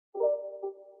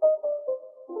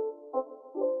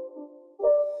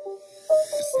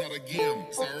start again.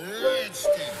 It's a rich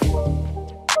thing.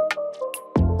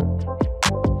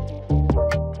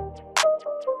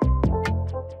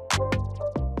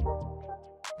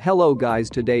 Hello guys,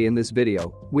 today in this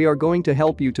video, we are going to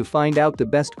help you to find out the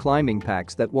best climbing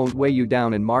packs that won't weigh you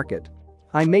down in market.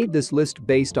 I made this list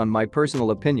based on my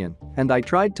personal opinion, and I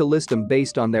tried to list them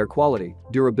based on their quality,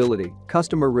 durability,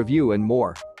 customer review and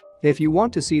more. If you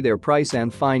want to see their price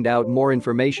and find out more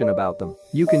information about them,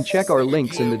 you can check our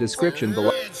links in the description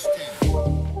below.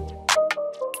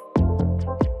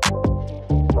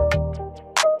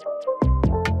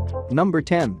 Number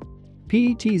 10.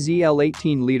 PETZL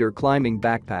 18-liter climbing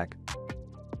backpack.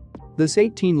 This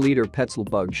 18-liter Petzl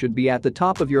bug should be at the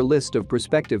top of your list of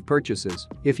prospective purchases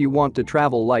if you want to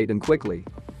travel light and quickly.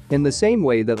 In the same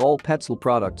way that all Petzl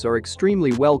products are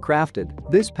extremely well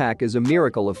crafted, this pack is a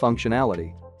miracle of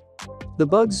functionality. The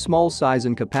bug's small size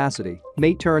and capacity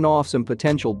may turn off some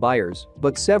potential buyers,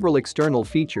 but several external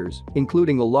features,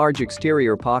 including a large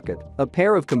exterior pocket, a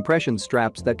pair of compression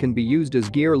straps that can be used as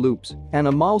gear loops, and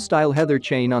a mall-style heather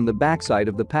chain on the backside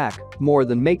of the pack, more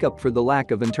than make up for the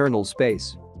lack of internal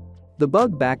space. The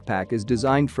bug backpack is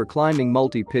designed for climbing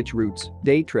multi-pitch routes,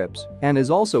 day trips, and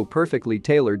is also perfectly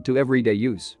tailored to everyday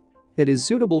use. It is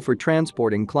suitable for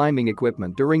transporting climbing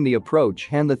equipment during the approach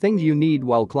and the things you need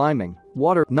while climbing.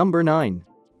 Water. Number 9.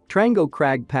 Trango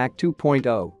Crag Pack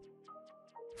 2.0.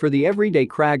 For the everyday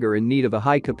cragger in need of a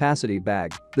high-capacity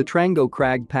bag, the Trango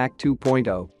Crag Pack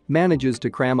 2.0 manages to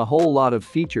cram a whole lot of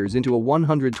features into a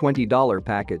 $120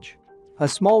 package. A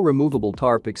small removable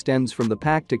tarp extends from the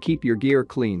pack to keep your gear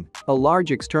clean, a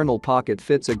large external pocket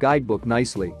fits a guidebook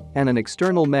nicely, and an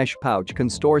external mesh pouch can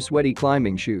store sweaty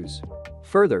climbing shoes.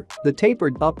 Further, the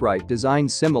tapered upright design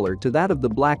similar to that of the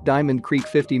Black Diamond Creek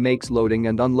 50 makes loading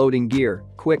and unloading gear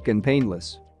quick and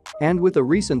painless. And with a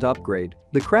recent upgrade,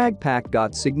 the Crag Pack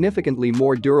got significantly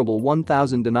more durable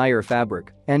 1000 denier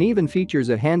fabric and even features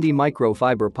a handy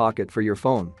microfiber pocket for your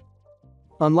phone.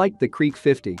 Unlike the Creek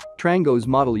 50, Trango's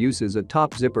model uses a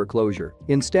top zipper closure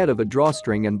instead of a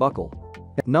drawstring and buckle.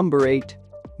 Number 8.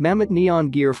 Mammoth Neon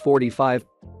Gear 45.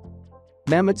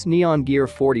 Mammoth's Neon Gear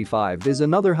 45 is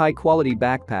another high-quality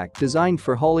backpack designed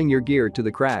for hauling your gear to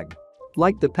the crag.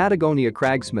 Like the Patagonia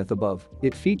Cragsmith above,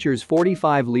 it features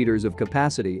 45 liters of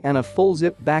capacity and a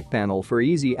full-zip back panel for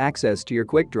easy access to your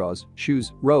quick draws,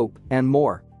 shoes, rope, and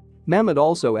more. Mammoth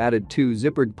also added 2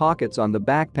 zippered pockets on the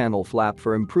back panel flap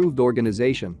for improved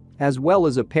organization, as well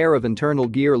as a pair of internal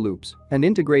gear loops, an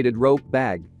integrated rope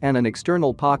bag, and an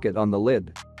external pocket on the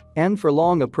lid. And for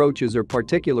long approaches or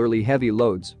particularly heavy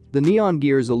loads, the Neon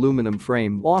Gear's aluminum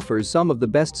frame offers some of the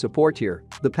best support here.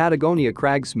 The Patagonia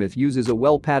Cragsmith uses a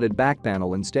well-padded back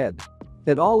panel instead.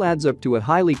 It all adds up to a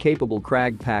highly capable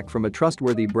crag pack from a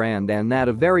trustworthy brand and at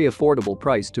a very affordable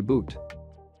price to boot.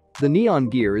 The Neon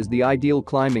Gear is the ideal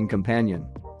climbing companion.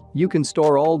 You can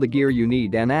store all the gear you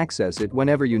need and access it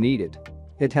whenever you need it.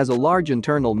 It has a large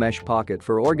internal mesh pocket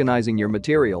for organizing your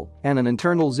material and an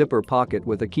internal zipper pocket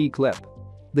with a key clip.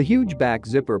 The huge back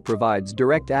zipper provides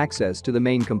direct access to the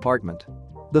main compartment.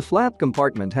 The flap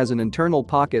compartment has an internal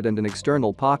pocket and an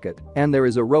external pocket, and there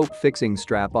is a rope fixing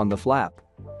strap on the flap.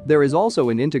 There is also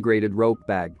an integrated rope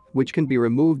bag, which can be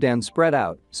removed and spread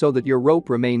out so that your rope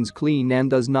remains clean and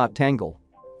does not tangle.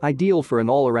 Ideal for an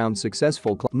all-around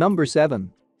successful climb. Number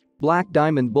 7. Black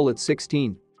Diamond Bullet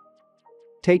 16.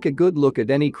 Take a good look at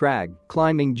any crag,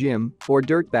 climbing gym, or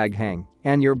dirt bag hang,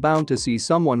 and you're bound to see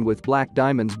someone with Black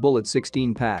Diamond's Bullet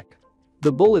 16 pack.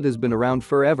 The Bullet has been around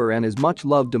forever and is much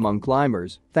loved among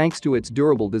climbers thanks to its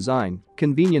durable design,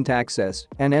 convenient access,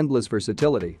 and endless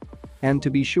versatility. And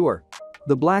to be sure,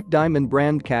 the Black Diamond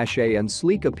brand cachet and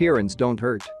sleek appearance don't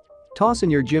hurt. Toss in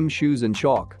your gym shoes and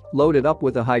chalk, load it up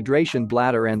with a hydration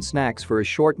bladder and snacks for a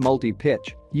short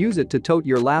multi-pitch. Use it to tote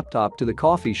your laptop to the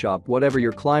coffee shop, whatever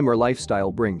your climber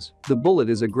lifestyle brings. The Bullet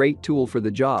is a great tool for the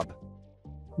job.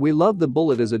 We love the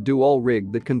Bullet as a dual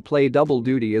rig that can play double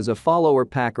duty as a follower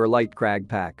pack or light crag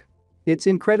pack. It's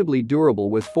incredibly durable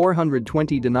with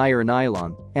 420 denier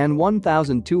nylon and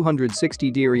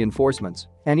 1260 D reinforcements,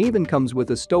 and even comes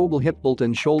with a stowable hip bolt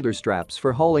and shoulder straps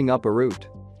for hauling up a route.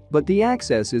 But the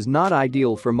access is not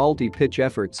ideal for multi-pitch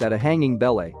efforts at a hanging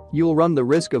belay. You'll run the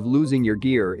risk of losing your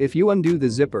gear if you undo the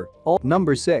zipper.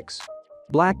 Number 6.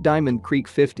 Black Diamond Creek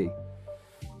 50.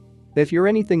 If you're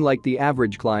anything like the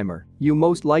average climber, you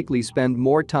most likely spend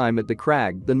more time at the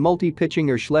crag than multi-pitching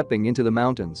or schlepping into the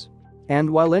mountains. And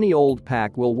while any old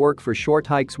pack will work for short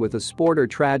hikes with a sport or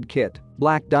trad kit,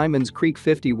 Black Diamond's Creek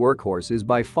 50 workhorse is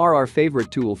by far our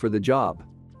favorite tool for the job.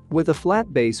 With a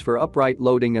flat base for upright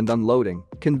loading and unloading,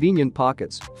 convenient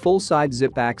pockets, full-side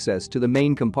zip access to the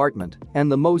main compartment, and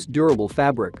the most durable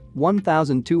fabric,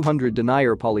 1200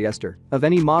 denier polyester, of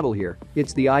any model here,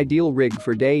 it's the ideal rig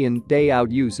for day-in,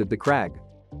 day-out use at the crag.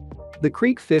 The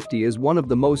Creek 50 is one of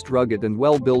the most rugged and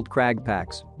well-built crag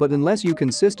packs, but unless you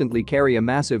consistently carry a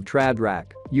massive trad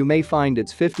rack, you may find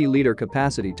its 50-liter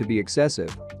capacity to be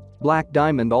excessive. Black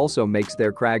Diamond also makes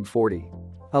their Crag 40.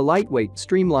 A lightweight,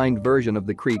 streamlined version of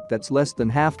the Creek that's less than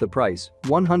half the price,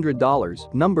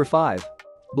 $100. Number 5.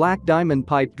 Black Diamond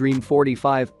Pipe Dream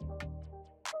 45.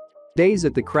 Days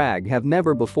at the crag have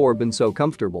never before been so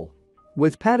comfortable.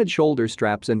 With padded shoulder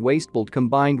straps and waist belt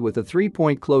combined with a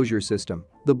 3-point closure system,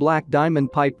 the Black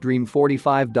Diamond Pipe Dream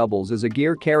 45 doubles as a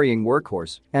gear-carrying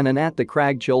workhorse and an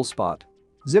at-the-crag chill spot.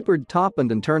 Zippered top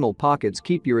and internal pockets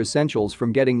keep your essentials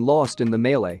from getting lost in the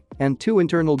melee, and 2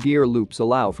 internal gear loops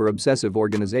allow for obsessive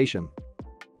organization.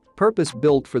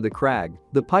 Purpose-built for the crag,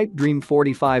 the Pipe Dream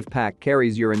 45 pack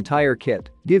carries your entire kit,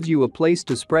 gives you a place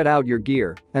to spread out your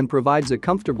gear, and provides a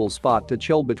comfortable spot to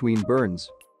chill between burns.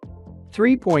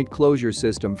 3-point closure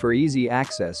system for easy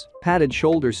access, padded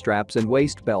shoulder straps and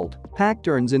waist belt, pack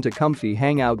turns into comfy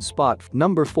hangout spot.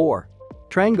 Number 4.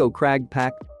 Trango Crag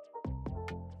Pack.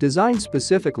 Designed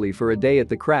specifically for a day at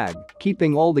the crag,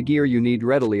 keeping all the gear you need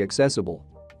readily accessible.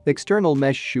 External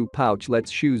mesh shoe pouch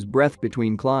lets shoes breathe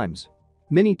between climbs.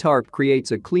 Mini tarp creates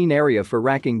a clean area for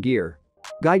racking gear.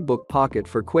 Guidebook pocket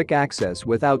for quick access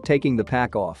without taking the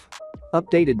pack off.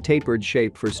 Updated tapered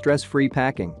shape for stress-free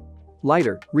packing.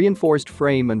 Lighter, reinforced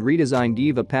frame and redesigned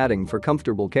EVA padding for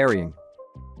comfortable carrying.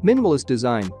 Minimalist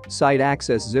design, side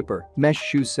access zipper, mesh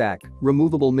shoe sack,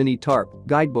 removable mini tarp,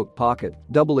 guidebook pocket,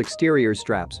 double exterior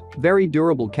straps, very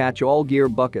durable catch-all gear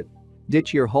bucket.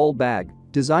 Ditch your whole bag,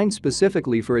 designed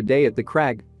specifically for a day at the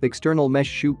crag, external mesh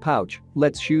shoe pouch,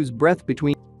 lets shoes breathe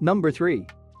between. Number 3.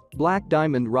 Black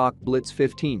Diamond Rock Blitz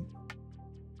 15.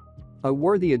 A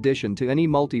worthy addition to any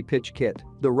multi-pitch kit,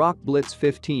 the Rock Blitz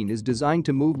 15 is designed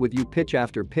to move with you pitch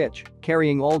after pitch,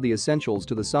 carrying all the essentials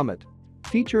to the summit.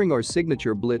 Featuring our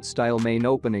signature Blitz-style main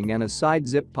opening and a side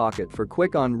zip pocket for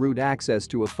quick en route access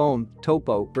to a phone,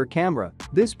 topo, or camera,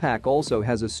 this pack also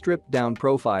has a stripped-down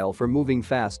profile for moving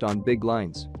fast on big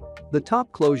lines. The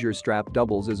top closure strap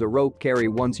doubles as a rope carry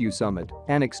once you summit,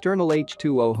 and external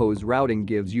H2O hose routing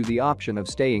gives you the option of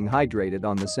staying hydrated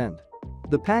on the scent.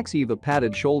 The pack's EVA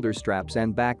padded shoulder straps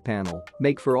and back panel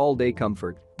make for all-day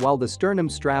comfort, while the sternum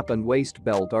strap and waist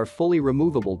belt are fully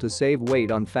removable to save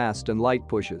weight on fast and light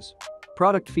pushes.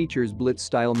 Product features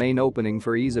Blitz-style main opening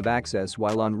for ease of access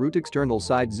while en route, external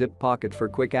side zip pocket for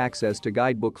quick access to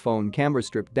guidebook, phone, camera,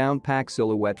 stripped down pack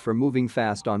silhouette for moving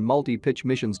fast on multi-pitch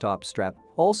missions. Top strap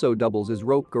also doubles as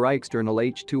rope guy, external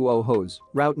H2O hose,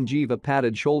 route and EVA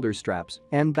padded shoulder straps,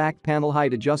 and back panel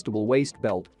height adjustable waist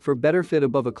belt for better fit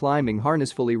above a climbing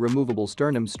harness, fully removable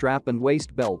sternum strap and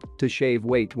waist belt to shave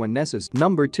weight when necessary.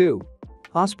 Number 2.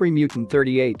 Osprey Mutant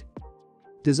 38.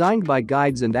 Designed by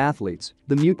guides and athletes,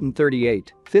 the Mutant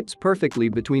 38 fits perfectly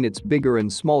between its bigger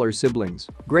and smaller siblings,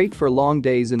 great for long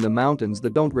days in the mountains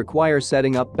that don't require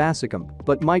setting up basicamp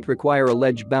but might require a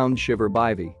ledge-bound shiver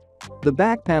bivy. The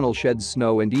back panel sheds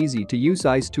snow, and easy-to-use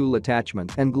ice tool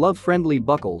attachment and glove-friendly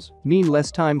buckles mean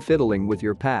less time fiddling with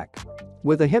your pack.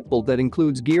 With a hip belt that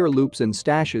includes gear loops and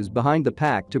stashes behind the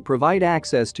pack to provide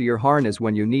access to your harness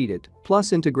when you need it,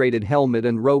 plus integrated helmet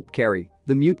and rope carry,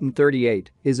 the Mutant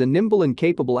 38 is a nimble and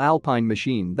capable alpine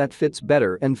machine that fits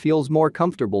better and feels more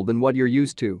comfortable than what you're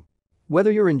used to.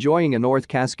 Whether you're enjoying a North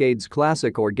Cascades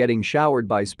classic or getting showered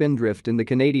by Spindrift in the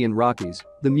Canadian Rockies,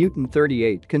 the Mutant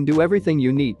 38 can do everything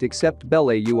you need except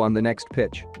belay you on the next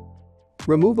pitch.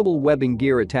 Removable webbing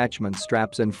gear attachment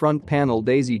straps and front panel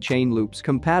daisy chain loops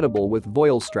compatible with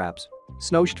voile straps.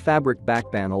 Snowshed fabric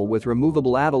back panel with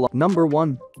removable add-along. Number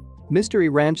 1. Mystery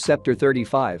Ranch Scepter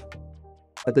 35.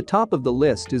 At the top of the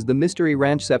list is the Mystery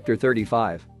Ranch Scepter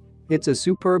 35. It's a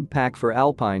superb pack for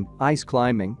alpine, ice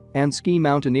climbing, and ski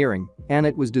mountaineering, and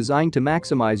it was designed to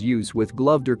maximize use with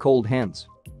gloved or cold hands.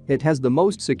 It has the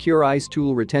most secure ice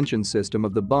tool retention system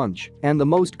of the bunch and the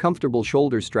most comfortable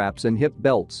shoulder straps and hip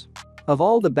belts. Of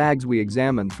all the bags we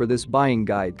examined for this buying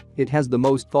guide, it has the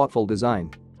most thoughtful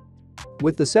design.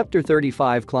 With the Scepter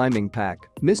 35 climbing pack,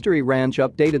 Mystery Ranch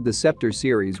updated the Scepter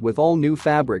series with all new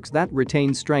fabrics that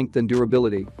retain strength and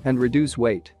durability and reduce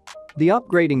weight. The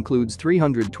upgrade includes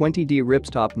 320D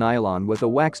ripstop nylon with a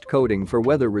waxed coating for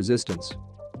weather resistance.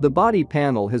 The body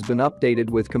panel has been updated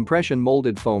with compression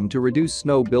molded foam to reduce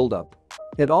snow buildup.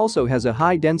 It also has a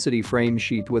high-density frame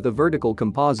sheet with a vertical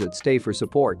composite stay for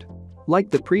support. Like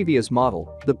the previous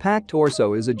model, the pack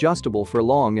torso is adjustable for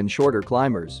long and shorter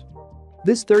climbers.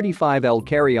 This 35L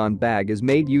carry-on bag is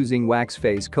made using wax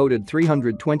face-coated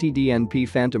 320 DNP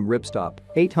Phantom ripstop,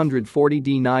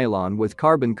 840D nylon with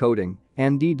carbon coating,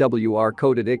 and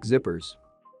DWR-coated IC zippers.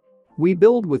 We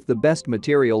build with the best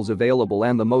materials available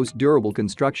and the most durable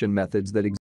construction methods that exist.